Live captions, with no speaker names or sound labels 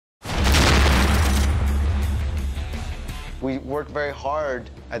We work very hard,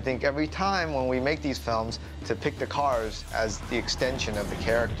 I think, every time when we make these films to pick the cars as the extension of the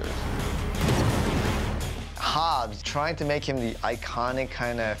characters. Hobbs, trying to make him the iconic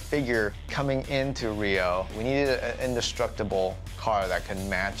kind of figure coming into Rio, we needed an indestructible car that could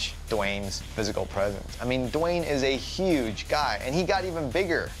match Dwayne's physical presence. I mean, Dwayne is a huge guy, and he got even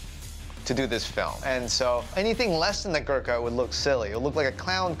bigger to do this film. And so anything less than the Gurkha would look silly. It would look like a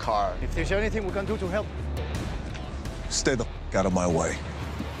clown car. If there's anything we can do to help, stay the out of my way.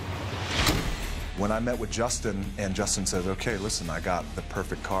 When I met with Justin, and Justin said, okay, listen, I got the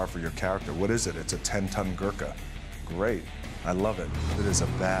perfect car for your character. What is it? It's a 10-ton Gurkha. Great. I love it. It is a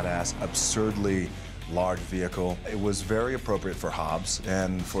badass, absurdly large vehicle. It was very appropriate for Hobbs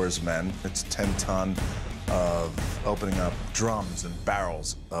and for his men. It's 10-ton of opening up drums and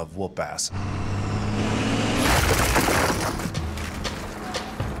barrels of whoop ass.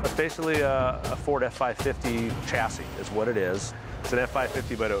 It's basically a Ford F-550 chassis is what it is. It's an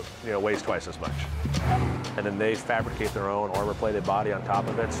F-550, but it weighs twice as much. And then they fabricate their own armor-plated body on top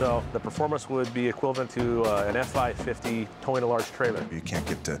of it. So the performance would be equivalent to an F-550 towing a large trailer. You can't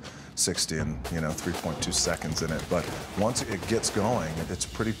get to 60 in 3.2 seconds in it, but once it gets going, it's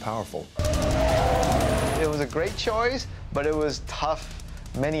pretty powerful. It was a great choice, but it was tough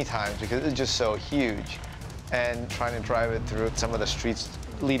many times because it's just so huge. And trying to drive it through some of the streets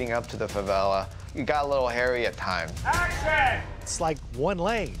leading up to the favela, it got a little hairy at times. action! It's like one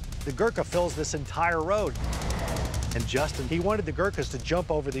lane. The Gurkha fills this entire road. And Justin, he wanted the Gurkhas to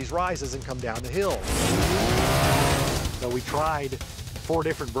jump over these rises and come down the hill. So we tried 4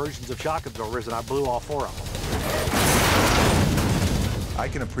 different versions of shock absorbers, and I blew all 4 of them. I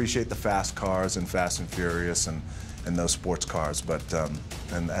can appreciate the fast cars and Fast and Furious and those sports cars, but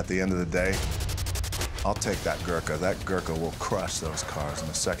and at the end of the day, I'll take that Gurkha. That Gurkha will crush those cars in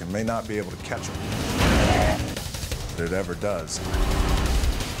a second. May not be able to catch them, but it ever does,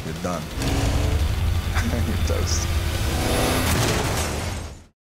 you're done. You're toast.